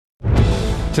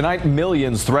Tonight,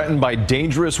 millions threatened by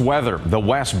dangerous weather. The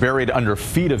West buried under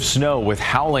feet of snow with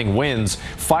howling winds.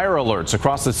 Fire alerts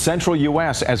across the central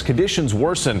U.S. as conditions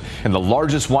worsen in the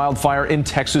largest wildfire in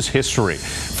Texas history.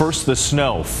 First, the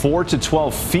snow, 4 to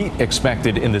 12 feet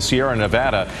expected in the Sierra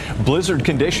Nevada. Blizzard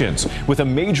conditions with a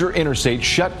major interstate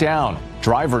shut down.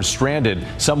 Drivers stranded,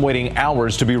 some waiting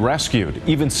hours to be rescued,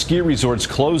 even ski resorts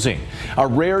closing. A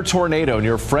rare tornado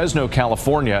near Fresno,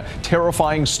 California,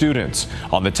 terrifying students.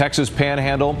 On the Texas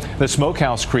Panhandle, the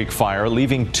Smokehouse Creek fire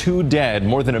leaving 2 dead,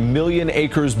 more than 1 million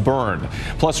acres burned.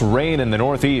 Plus rain in the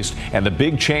Northeast and the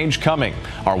big change coming.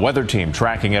 Our weather team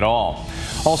tracking it all.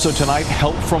 Also tonight,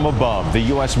 help from above. The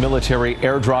U.S. military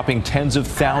airdropping tens of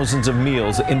thousands of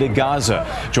meals into Gaza,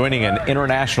 joining an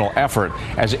international effort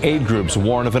as aid groups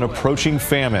warn of an approaching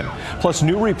famine. Plus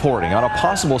new reporting on a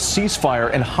possible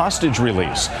ceasefire and hostage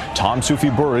release. Tom Sufi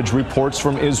Burridge reports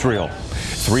from Israel.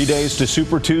 3 days to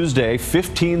Super Tuesday,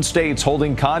 15 states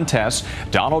holding contests.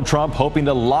 Donald Trump hoping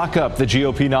to lock up the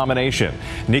GOP nomination.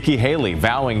 Nikki Haley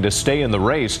vowing to stay in the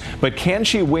race, but can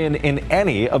she win in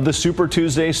any of the Super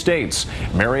Tuesday states?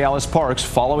 Mary Alice Parks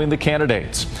following the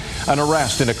candidates. An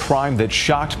arrest in a crime that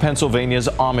shocked Pennsylvania's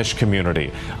Amish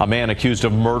community. A man accused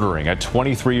of murdering a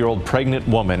 23-year-old pregnant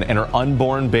woman and her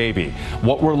unborn baby.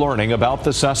 What we're learning about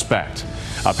the suspect.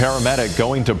 A paramedic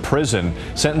going to prison,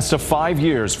 sentenced to 5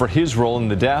 years for his role in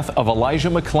the death of Elijah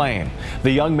McClain,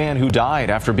 the young man who died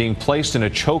after being placed in a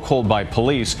chokehold by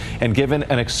police and given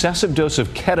an excessive dose of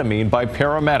ketamine by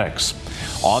paramedics.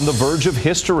 On the verge of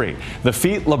history, the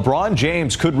feat LeBron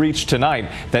James could reach tonight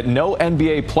that no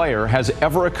NBA player has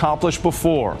ever accomplished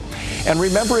before. And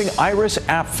remembering Iris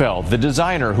Apfel, the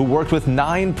designer who worked with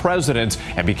 9 presidents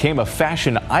and became a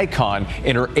fashion icon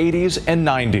in her 80s and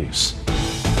 90s.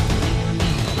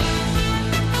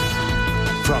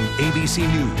 From ABC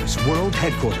News World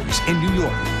Headquarters in New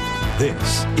York,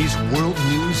 this is World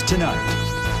News Tonight.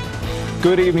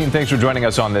 Good evening. Thanks for joining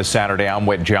us on this Saturday. I'm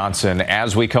Whit Johnson.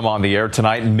 As we come on the air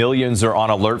tonight, millions are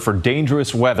on alert for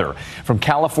dangerous weather. From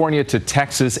California to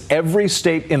Texas, every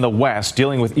state in the West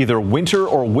dealing with either winter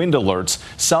or wind alerts,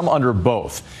 some under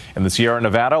both. In the Sierra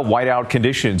Nevada, whiteout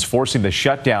conditions forcing the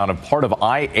shutdown of part of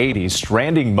I-80,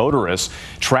 stranding motorists.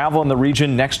 Travel in the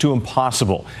region next to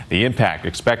impossible. The impact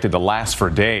expected to last for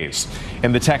days.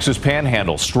 In the Texas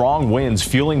Panhandle, strong winds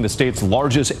fueling the state's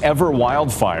largest ever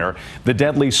wildfire, the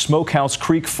deadly Smokehouse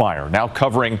Creek fire, now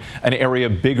covering an area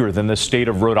bigger than the state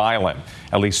of Rhode Island.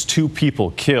 At least 2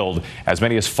 people killed, as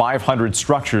many as 500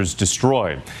 structures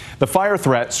destroyed. The fire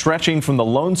threat stretching from the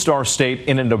Lone Star State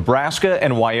into Nebraska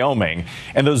and Wyoming,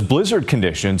 and those blizzard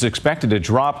conditions expected to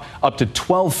drop up to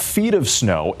 12 feet of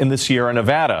snow in the Sierra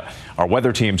Nevada. Our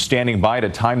weather team standing by to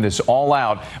time this all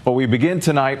out, but we begin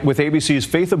tonight with ABC's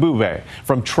Faith Abube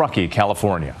from Truckee,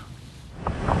 California.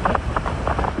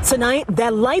 Tonight,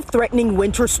 that life-threatening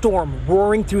winter storm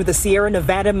roaring through the Sierra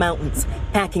Nevada mountains,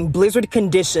 packing blizzard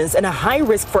conditions and a high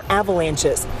risk for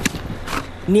avalanches.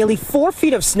 Nearly 4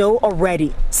 feet of snow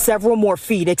already, several more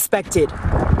feet expected.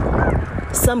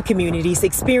 Some communities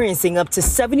experiencing up to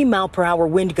 70-mile-per-hour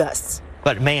wind gusts.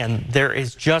 But man, there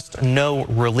is just no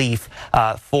relief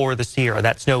for the Sierra.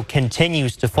 That snow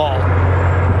continues to fall.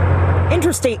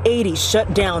 Interstate 80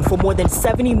 shut down for more than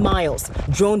 70 miles.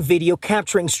 Drone video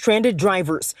capturing stranded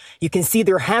drivers. You can see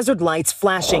their hazard lights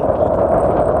flashing.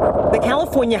 The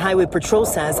California Highway Patrol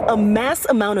says a mass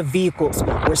amount of vehicles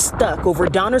were stuck over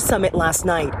Donner Summit last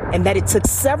night, and that it took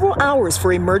several hours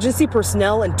for emergency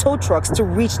personnel and tow trucks to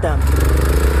reach them.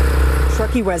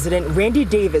 Truckee resident Randy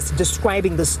Davis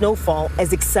describing the snowfall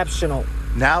as exceptional.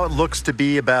 Now it looks to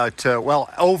be about,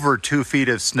 over 2 feet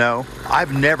of snow.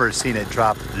 I've never seen it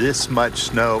drop this much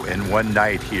snow in one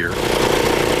night here.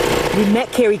 We met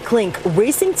Carrie Klink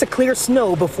racing to clear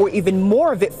snow before even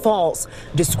more of it falls,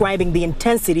 describing the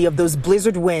intensity of those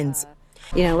blizzard winds.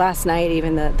 You know, last night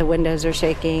even the windows are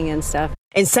shaking and stuff.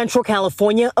 In Central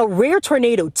California, a rare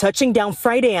tornado touching down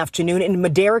Friday afternoon in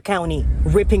Madera County,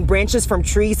 ripping branches from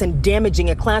trees and damaging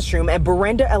a classroom at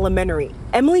Berenda Elementary.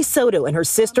 Emily Soto and her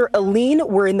sister Aline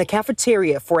were in the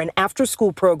cafeteria for an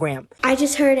after-school program. I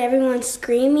just heard everyone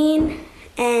screaming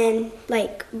and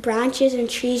branches and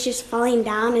trees just falling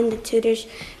down, and the tutors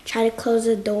tried to close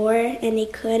the door and they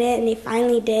couldn't, and they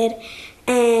finally did.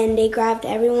 And they grabbed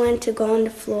everyone to go on the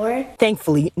floor.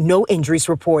 Thankfully, no injuries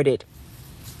reported.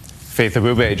 Faith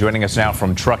Abube joining us now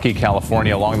from Truckee,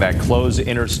 California, along that closed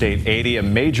Interstate 80, a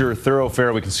major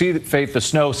thoroughfare. We can see, Faith, the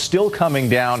snow still coming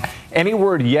down. Any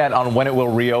word yet on when it will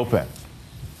reopen?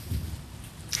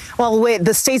 Well, with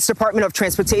the state's Department of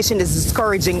Transportation is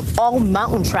discouraging all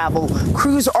mountain travel.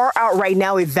 Crews are out right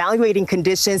now evaluating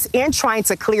conditions and trying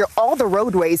to clear all the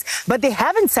roadways, but they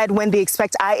haven't said when they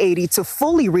expect I-80 to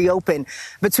fully reopen.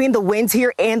 Between the winds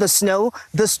here and the snow,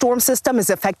 the storm system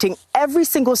is affecting every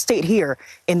single state here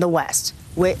in the West.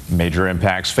 Major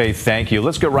impacts. Faith, thank you.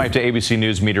 Let's go right to ABC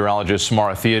News meteorologist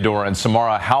Samara Theodore. And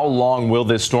Samara, how long will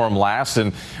this storm last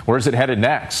and where's it headed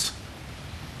next?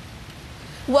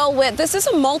 Well, Whit, this is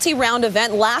a multi-round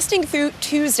event lasting through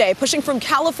Tuesday, pushing from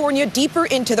California deeper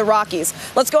into the Rockies.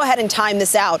 Let's go ahead and time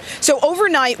this out. So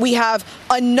overnight, we have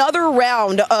another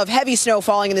round of heavy snow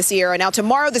falling in the Sierra. Now,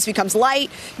 tomorrow, this becomes light,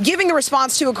 giving the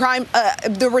response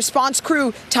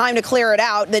crew time to clear it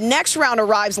out. The next round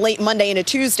arrives late Monday into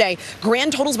Tuesday.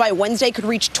 Grand totals by Wednesday could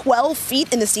reach 12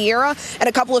 feet in the Sierra and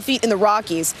a couple of feet in the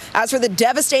Rockies. As for the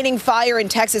devastating fire in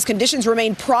Texas, conditions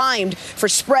remain primed for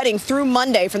spreading through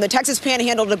Monday from the Texas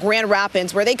Panhandle to Grand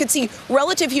Rapids, where they could see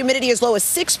relative humidity as low as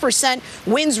 6%,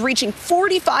 winds reaching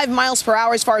 45 miles per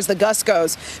hour as far as the gust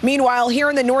goes. Meanwhile, here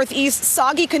in the Northeast,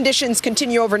 soggy conditions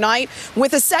continue overnight,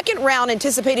 with a second round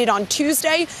anticipated on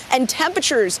Tuesday and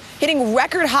temperatures hitting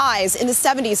record highs in the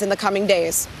 70s in the coming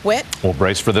days. Whit? We'll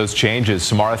brace for those changes.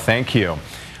 Samara, thank you.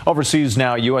 Overseas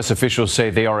now, U.S. officials say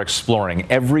they are exploring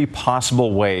every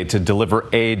possible way to deliver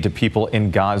aid to people in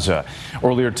Gaza.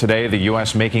 Earlier today, the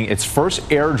U.S. making its first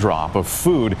airdrop of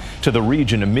food to the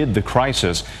region amid the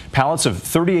crisis. Pallets of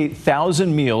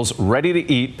 38,000 meals ready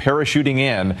to eat parachuting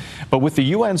in. But with the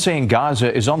UN saying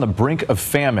Gaza is on the brink of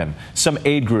famine, some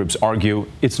aid groups argue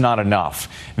it's not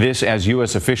enough. This as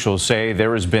U.S. officials say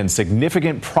there has been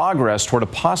significant progress toward a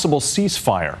possible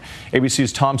ceasefire.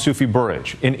 ABC's Tom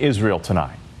Soufi-Burridge in Israel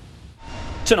tonight.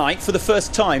 Tonight, for the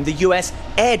first time, the US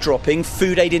airdropping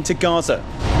food aid into Gaza.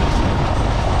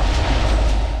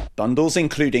 Bundles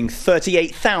including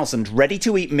 38,000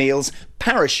 ready-to-eat meals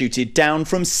parachuted down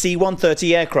from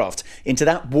C-130 aircraft into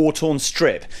that war-torn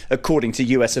strip, according to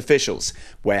US officials,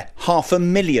 where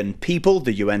 500,000 people,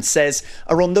 the UN says,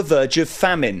 are on the verge of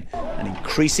famine and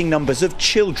increasing numbers of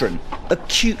children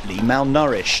acutely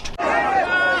malnourished.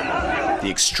 The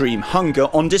extreme hunger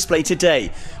on display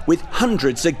today, with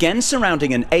hundreds again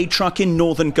surrounding an aid truck in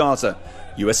northern Gaza.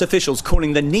 US officials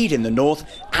calling the need in the north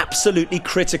absolutely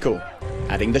critical,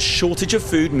 adding the shortage of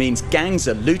food means gangs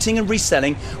are looting and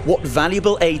reselling what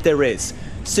valuable aid there is,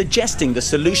 suggesting the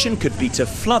solution could be to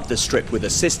flood the strip with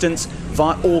assistance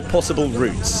via all possible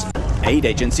routes. Aid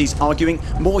agencies arguing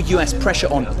more US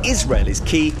pressure on Israel is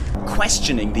key,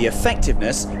 questioning the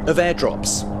effectiveness of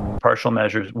airdrops. Partial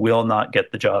measures will not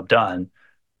get the job done.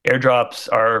 Airdrops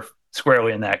are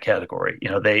squarely in that category. You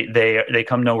know, they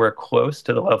come nowhere close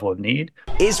to the level of need.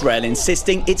 Israel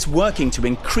insisting it's working to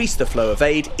increase the flow of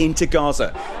aid into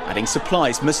Gaza, adding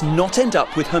supplies must not end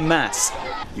up with Hamas.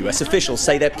 US officials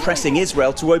say they're pressing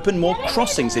Israel to open more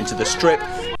crossings into the strip,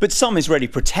 but some Israeli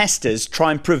protesters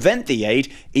try and prevent the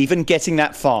aid even getting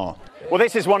that far. Well,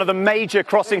 this is one of the major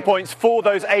crossing points for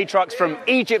those aid trucks from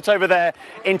Egypt over there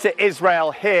into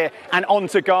Israel here and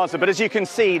onto Gaza. But as you can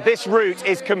see, this route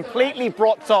is completely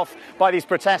blocked off by these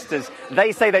protesters.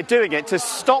 They say they're doing it to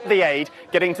stop the aid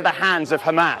getting to the hands of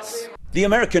Hamas. The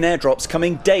American airdrops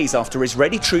coming days after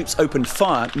Israeli troops opened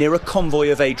fire near a convoy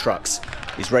of aid trucks.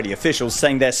 Israeli officials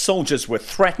saying their soldiers were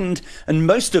threatened and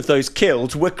most of those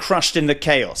killed were crushed in the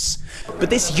chaos. But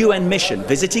this UN mission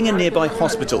visiting a nearby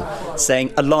hospital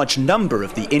saying a large number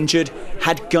of the injured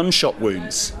had gunshot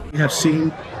wounds. We have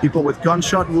seen people with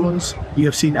gunshot wounds, we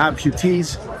have seen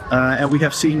amputees, and we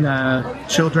have seen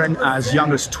children as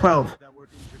young as 12.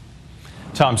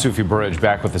 Tom Soufi-Burridge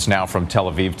back with us now from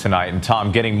Tel Aviv tonight. And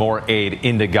Tom, getting more aid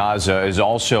into Gaza is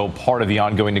also part of the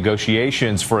ongoing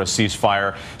negotiations for a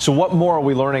ceasefire. So what more are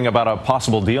we learning about a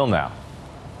possible deal now?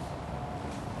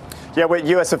 Yeah, with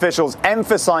US officials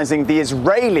emphasizing the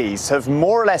Israelis have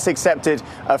more or less accepted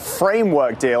a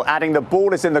framework deal, adding the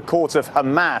ball is in the court of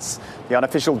Hamas. The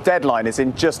unofficial deadline is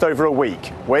in just over a week.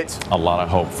 Whit? A lot of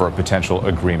hope for a potential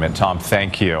agreement. Tom,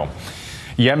 thank you.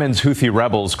 Yemen's Houthi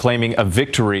rebels claiming a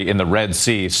victory in the Red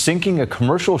Sea, sinking a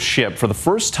commercial ship for the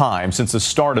first time since the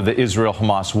start of the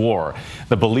Israel-Hamas war.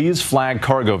 The Belize-flagged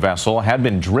cargo vessel had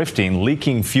been drifting,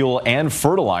 leaking fuel and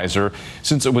fertilizer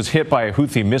since it was hit by a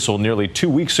Houthi missile nearly 2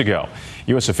 weeks ago.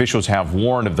 U.S. officials have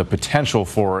warned of the potential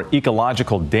for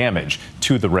ecological damage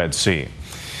to the Red Sea.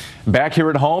 Back here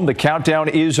at home, the countdown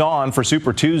is on for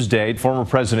Super Tuesday. Former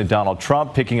President Donald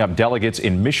Trump picking up delegates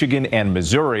in Michigan and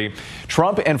Missouri.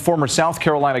 Trump and former South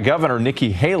Carolina Governor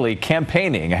Nikki Haley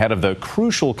campaigning ahead of the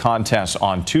crucial contest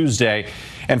on Tuesday.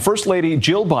 And First Lady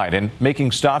Jill Biden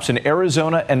making stops in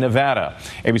Arizona and Nevada.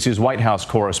 ABC's White House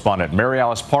correspondent Mary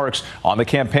Alice Parks on the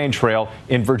campaign trail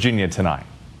in Virginia tonight.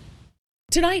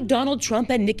 Tonight, Donald Trump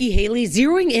and Nikki Haley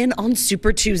zeroing in on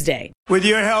Super Tuesday. With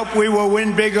your help, we will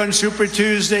win big on Super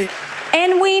Tuesday.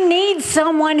 And we need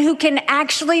someone who can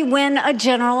actually win a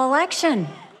general election.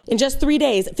 In just 3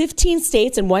 days, 15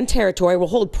 states and 1 territory will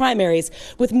hold primaries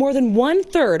with more than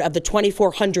 1/3 of the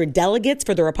 2,400 delegates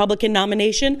for the Republican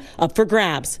nomination up for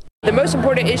grabs. The most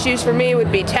important issues for me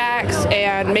would be tax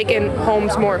and making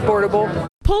homes more affordable.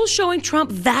 Polls showing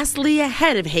Trump vastly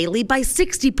ahead of Haley by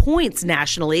 60 points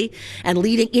nationally and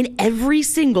leading in every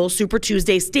single Super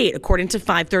Tuesday state, according to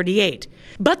 538.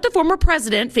 But the former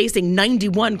president, facing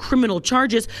 91 criminal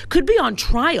charges, could be on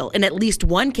trial in at least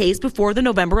one case before the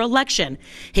November election.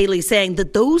 Haley saying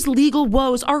that those legal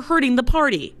woes are hurting the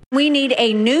party. We need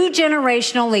a new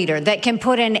generational leader that can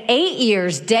put in 8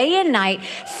 years, day and night,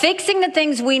 fixing the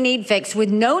things we need fixed with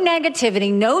no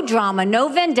negativity, no drama, no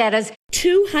vendettas.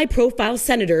 2 high-profile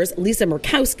senators, Lisa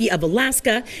Murkowski of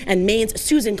Alaska and Maine's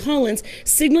Susan Collins,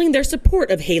 signaling their support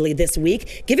of Haley this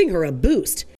week, giving her a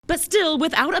boost. But still,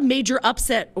 without a major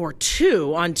upset or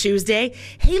 2 on Tuesday,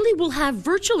 Haley will have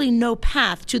virtually no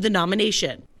path to the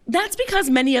nomination. That's because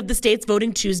many of the states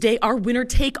voting Tuesday are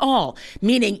winner-take-all,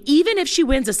 meaning even if she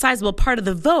wins a sizable part of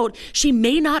the vote, she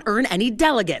may not earn any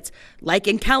delegates, like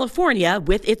in California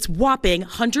with its whopping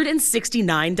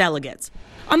 169 delegates.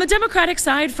 On the Democratic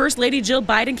side, First Lady Jill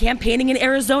Biden campaigning in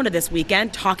Arizona this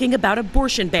weekend, talking about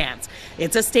abortion bans.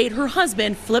 It's a state her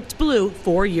husband flipped blue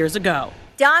 4 years ago.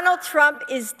 Donald Trump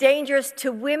is dangerous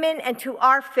to women and to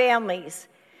our families.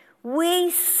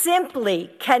 We simply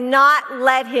cannot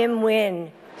let him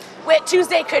win. Whit,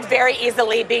 Tuesday could very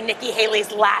easily be Nikki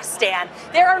Haley's last stand.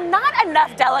 There are not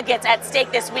enough delegates at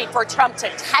stake this week for Trump to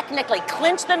technically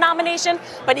clinch the nomination,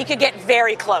 but he could get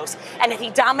very close. And if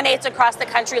he dominates across the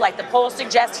country like the polls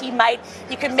suggest he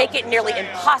could make it nearly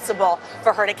impossible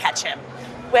for her to catch him.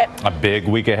 Whit. A big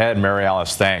week ahead, Mary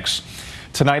Alice, thanks.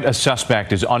 Tonight, a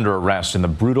suspect is under arrest in the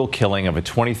brutal killing of a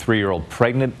 23-year-old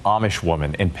pregnant Amish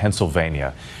woman in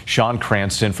Pennsylvania. Sean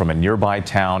Cranston from a nearby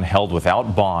town held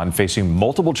without bond, facing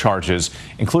multiple charges,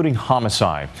 including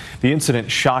homicide. The incident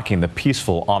shocking the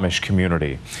peaceful Amish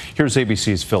community. Here's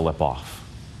ABC's Phil Lipoff.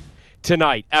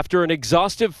 Tonight, after an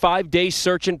exhaustive 5-day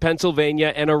search in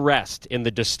Pennsylvania, an arrest in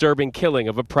the disturbing killing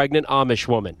of a pregnant Amish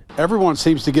woman. Everyone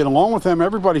seems to get along with them.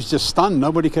 Everybody's just stunned.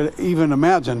 Nobody could even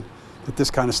imagine that this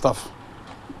kind of stuff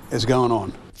is going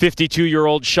on.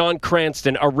 52-year-old Sean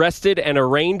Cranston arrested and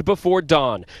arraigned before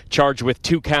dawn, charged with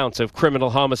 2 counts of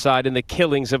criminal homicide in the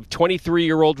killings of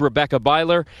 23-year-old Rebecca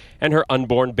Byler and her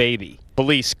unborn baby.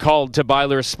 Police called to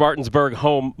Byler's Spartansburg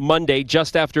home Monday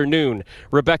just after noon.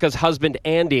 Rebecca's husband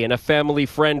Andy and a family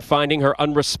friend finding her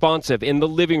unresponsive in the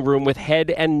living room with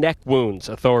head and neck wounds,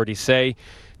 authorities say.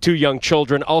 2 young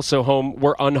children also home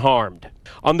were unharmed.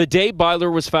 On the day Byler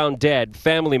was found dead,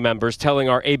 family members telling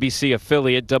our ABC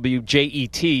affiliate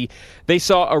WJET they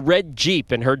saw a red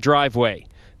Jeep in her driveway,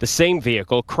 the same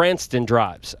vehicle Cranston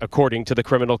drives, according to the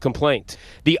criminal complaint.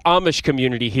 The Amish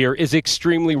community here is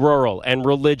extremely rural and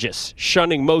religious,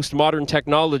 shunning most modern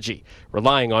technology,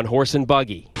 relying on horse and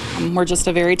buggy. We're just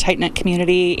a very tight-knit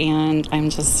community, and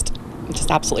I'm just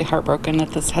absolutely heartbroken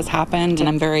that this has happened, and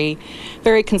I'm very,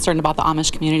 very concerned about the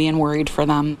Amish community and worried for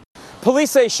them.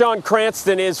 Police say Sean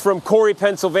Cranston is from Corey,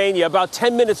 Pennsylvania, about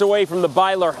 10 minutes away from the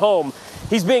Byler home.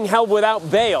 He's being held without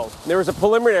bail. There is a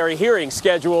preliminary hearing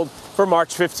scheduled for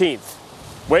March 15th.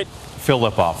 Wait. Phil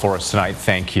Lipoff for us tonight.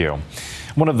 Thank you.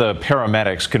 One of the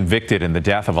paramedics convicted in the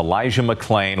death of Elijah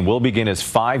McClain will begin his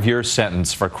 5-year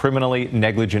sentence for criminally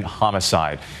negligent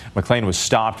homicide. McClain was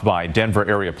stopped by Denver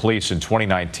area police in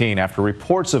 2019 after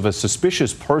reports of a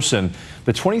suspicious person.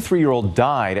 The 23-year-old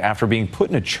died after being put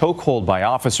in a chokehold by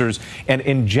officers and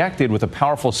injected with a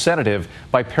powerful sedative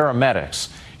by paramedics.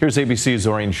 Here's ABC's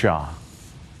Zorin Shah.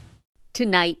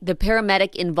 Tonight, the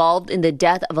paramedic involved in the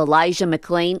death of Elijah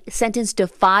McClain sentenced to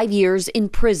 5 years in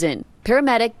prison.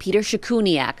 Paramedic Peter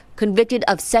Shakuniak, convicted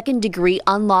of second-degree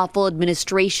unlawful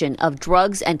administration of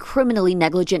drugs and criminally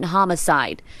negligent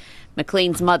homicide.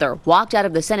 McClain's mother walked out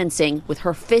of the sentencing with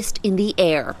her fist in the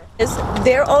air. It's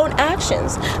their own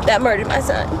actions that murdered my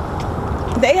son.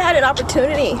 They had an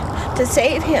opportunity to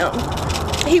save him.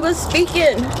 He was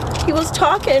speaking, he was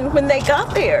talking when they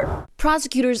got there.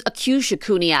 Prosecutors accuse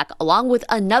Shakuniak, along with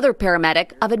another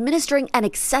paramedic, of administering an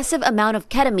excessive amount of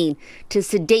ketamine to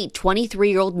sedate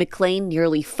 23-year-old McClain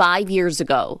nearly 5 years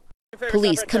ago.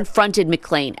 Police confronted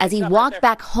McClain as he walked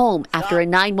back home after a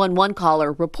 911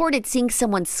 caller reported seeing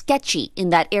someone sketchy in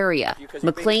that area.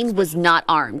 McClain was not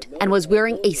armed and was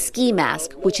wearing a ski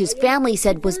mask, which his family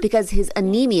said was because his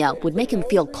anemia would make him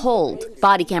feel cold.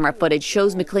 Body camera footage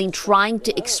shows McClain trying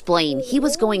to explain he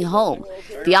was going home.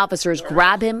 The officers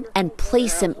grab him and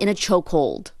place him in a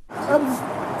chokehold. I'm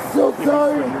so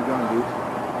sorry.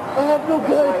 I have no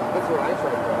gun.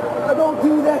 I don't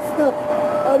do that stuff.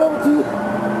 I don't do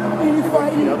any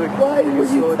fighting. Why were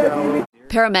you telling me?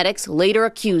 Paramedics later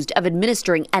accused of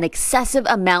administering an excessive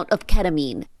amount of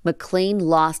ketamine. McClain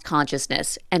lost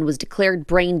consciousness and was declared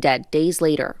brain dead days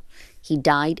later. He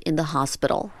died in the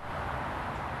hospital.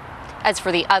 As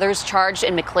for the others charged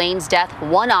in McClain's death,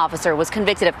 one officer was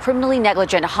convicted of criminally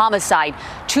negligent homicide.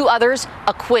 2 others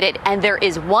acquitted, and there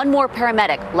is one more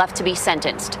paramedic left to be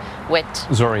sentenced. Whit.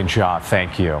 Zorine Shah,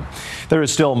 thank you. There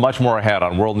is still much more ahead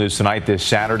on World News Tonight. This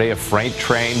Saturday, a freight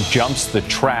train jumps the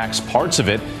tracks. Parts of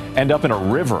it end up in a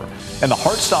river. And the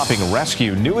heart-stopping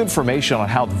rescue, new information on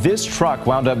how this truck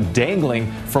wound up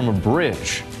dangling from a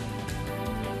bridge.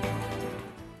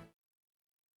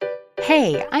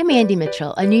 Hey, I'm Andy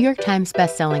Mitchell, a New York Times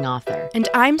bestselling author. And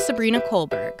I'm Sabrina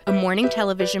Kohlberg, a morning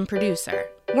television producer.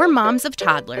 We're moms of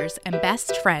toddlers and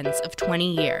best friends of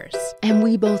 20 years. And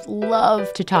we both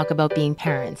love to talk about being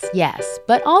parents, yes,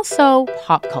 but also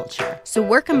pop culture. So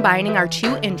we're combining our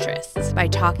 2 interests by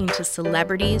talking to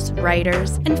celebrities,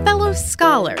 writers, and fellow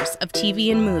scholars of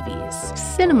TV and movies.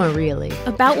 Cinema, really.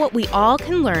 About what we all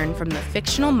can learn from the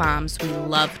fictional moms we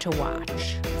love to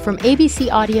watch. From ABC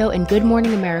Audio and Good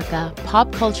Morning America,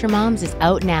 Pop Culture Moms is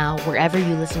out now wherever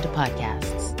you listen to podcasts.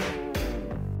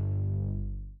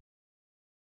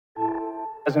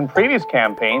 As in previous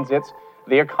campaigns, it's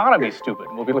the economy, stupid.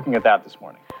 We'll be looking at that this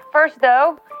morning. First,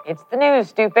 though, it's the news,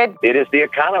 stupid. It is the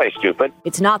economy, stupid.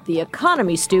 It's not the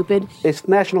economy, stupid. It's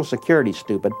national security,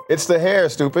 stupid. It's the hair,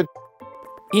 stupid.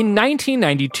 In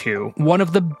 1992, one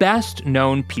of the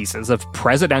best-known pieces of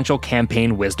presidential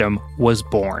campaign wisdom was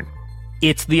born.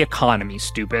 It's the economy,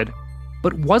 stupid.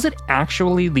 But was it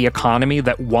actually the economy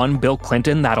that won Bill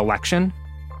Clinton that election?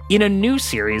 In a new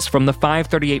series from the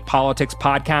 538 Politics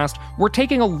podcast, we're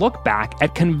taking a look back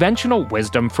at conventional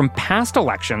wisdom from past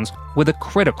elections with a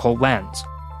critical lens.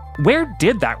 Where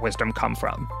did that wisdom come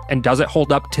from? And does it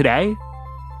hold up today?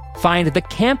 Find the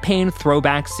Campaign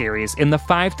Throwback series in the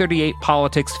 538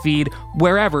 Politics feed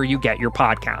wherever you get your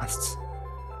podcasts.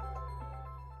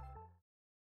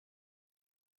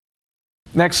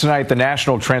 Next tonight, the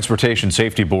National Transportation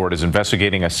Safety Board is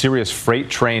investigating a serious freight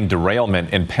train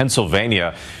derailment in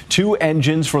Pennsylvania. 2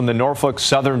 engines from the Norfolk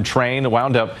Southern train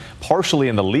wound up partially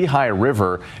in the Lehigh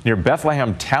River near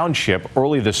Bethlehem Township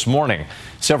early this morning.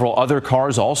 Several other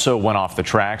cars also went off the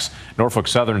tracks. Norfolk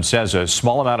Southern says a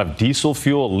small amount of diesel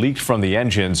fuel leaked from the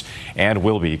engines and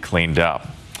will be cleaned up.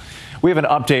 We have an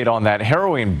update on that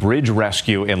harrowing bridge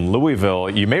rescue in Louisville.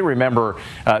 You may remember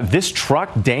this truck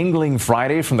dangling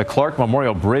Friday from the Clark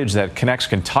Memorial Bridge that connects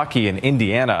Kentucky and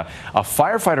Indiana. A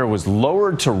firefighter was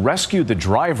lowered to rescue the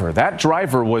driver. That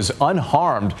driver was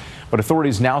unharmed, but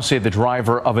authorities now say the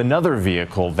driver of another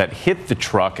vehicle that hit the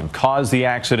truck and caused the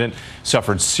accident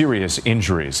suffered serious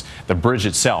injuries. The bridge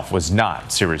itself was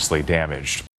not seriously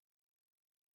damaged.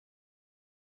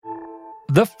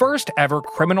 The first ever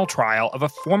criminal trial of a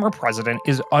former president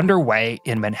is underway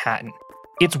in Manhattan.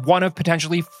 It's one of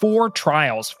potentially 4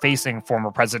 trials facing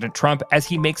former President Trump as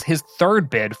he makes his 3rd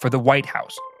bid for the White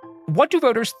House. What do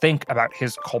voters think about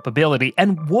his culpability,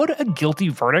 and would a guilty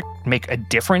verdict make a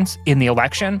difference in the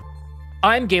election?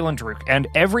 I'm Galen Druk, and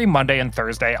every Monday and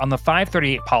Thursday on the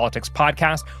 538 Politics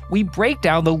podcast, we break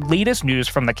down the latest news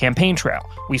from the campaign trail.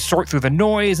 We sort through the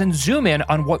noise and zoom in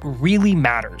on what really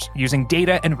matters, using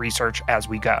data and research as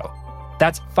we go.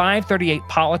 That's 538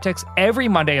 Politics every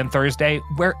Monday and Thursday,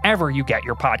 wherever you get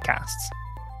your podcasts.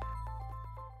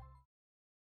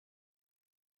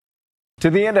 To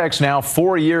the index now,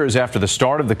 4 years after the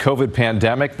start of the COVID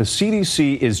pandemic, the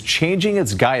CDC is changing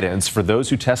its guidance for those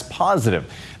who test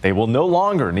positive. They will no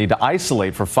longer need to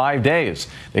isolate for 5 days.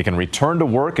 They can return to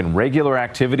work and regular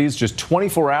activities just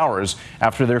 24 hours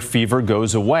after their fever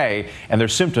goes away and their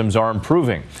symptoms are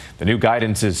improving. The new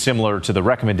guidance is similar to the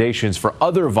recommendations for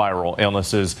other viral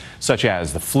illnesses, such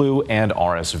as the flu and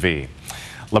RSV.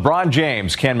 LeBron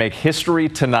James can make history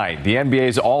tonight. The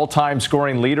NBA's all-time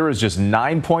scoring leader is just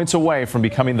 9 points away from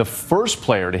becoming the first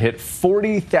player to hit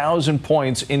 40,000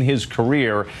 points in his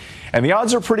career. And the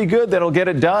odds are pretty good that he'll get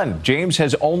it done. James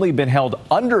has only been held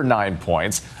under 9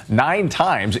 points 9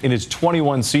 times in his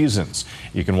 21 seasons.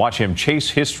 You can watch him chase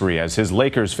history as his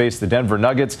Lakers face the Denver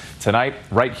Nuggets tonight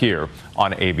right here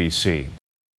on ABC.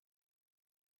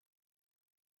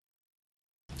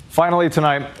 Finally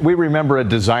tonight, we remember a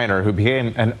designer who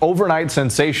became an overnight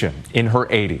sensation in her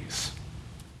 80s.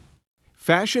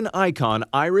 Fashion icon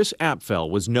Iris Apfel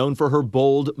was known for her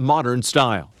bold, modern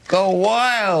style. Go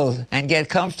wild and get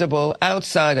comfortable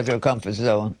outside of your comfort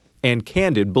zone. and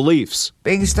candid beliefs.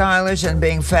 Being stylish and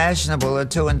being fashionable are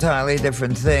two entirely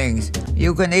different things.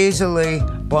 You can easily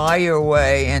buy your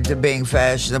way into being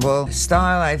fashionable.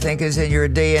 Style, I think, is in your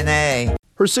DNA.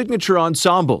 Her signature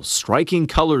ensembles, striking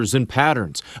colors and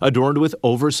patterns, adorned with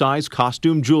oversized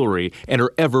costume jewelry and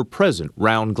her ever-present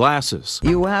round glasses.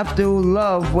 You have to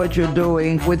love what you're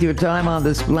doing with your time on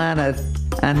this planet,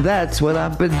 and that's what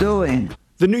I've been doing.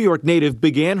 The New York native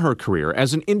began her career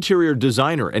as an interior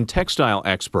designer and textile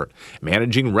expert,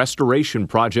 managing restoration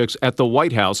projects at the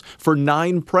White House for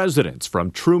 9 presidents, from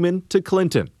Truman to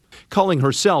Clinton. Calling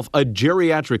herself a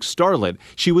geriatric starlet,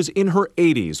 she was in her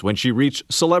 80s when she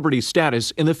reached celebrity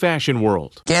status in the fashion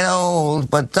world. Get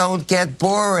old, but don't get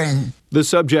boring. The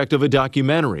subject of a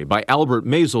documentary by Albert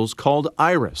Maysles called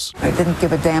Iris. I didn't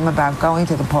give a damn about going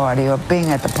to the party or being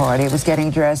at the party. It was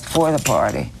getting dressed for the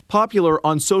party. Popular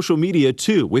on social media,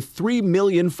 too, with 3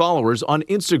 million followers on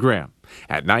Instagram.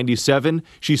 At 97,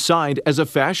 she signed as a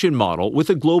fashion model with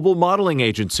a global modeling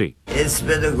agency. It's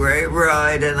been a great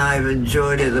ride, and I've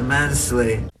enjoyed it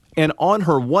immensely. And on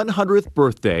her 100th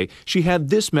birthday, she had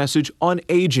this message on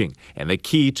aging and the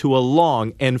key to a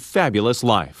long and fabulous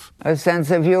life. A sense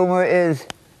of humor is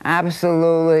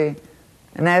absolutely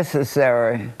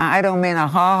necessary. I don't mean a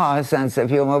ha-ha sense of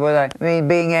humor, but I mean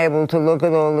being able to look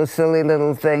at all the silly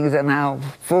little things and how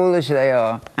foolish they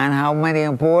are, and how many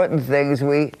important things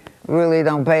we really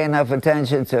don't pay enough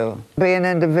attention to. Be an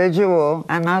individual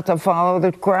and not to follow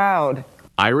the crowd.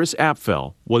 Iris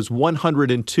Apfel was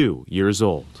 102 years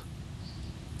old.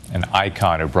 An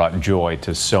icon who brought joy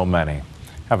to so many.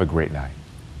 Have a great night.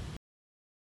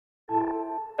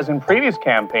 As in previous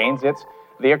campaigns, it's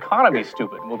the economy,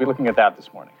 stupid. We'll be looking at that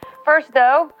this morning. First,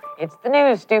 though, it's the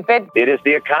news, stupid. It is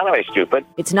the economy, stupid.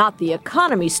 It's not the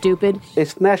economy, stupid.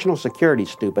 It's national security,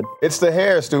 stupid. It's the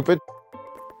hair, stupid.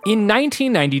 In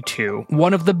 1992,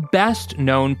 one of the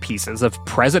best-known pieces of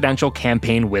presidential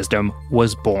campaign wisdom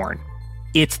was born.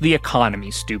 It's the economy,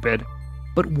 stupid.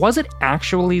 But was it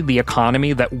actually the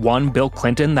economy that won Bill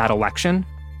Clinton that election?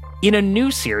 In a new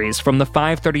series from the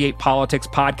 538 Politics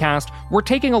podcast, we're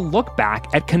taking a look back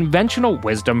at conventional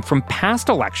wisdom from past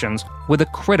elections with a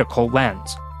critical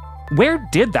lens. Where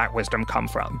did that wisdom come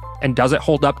from? And does it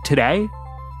hold up today?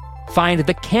 Find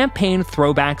the Campaign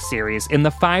Throwback series in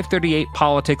the 538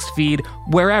 Politics feed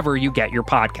wherever you get your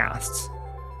podcasts.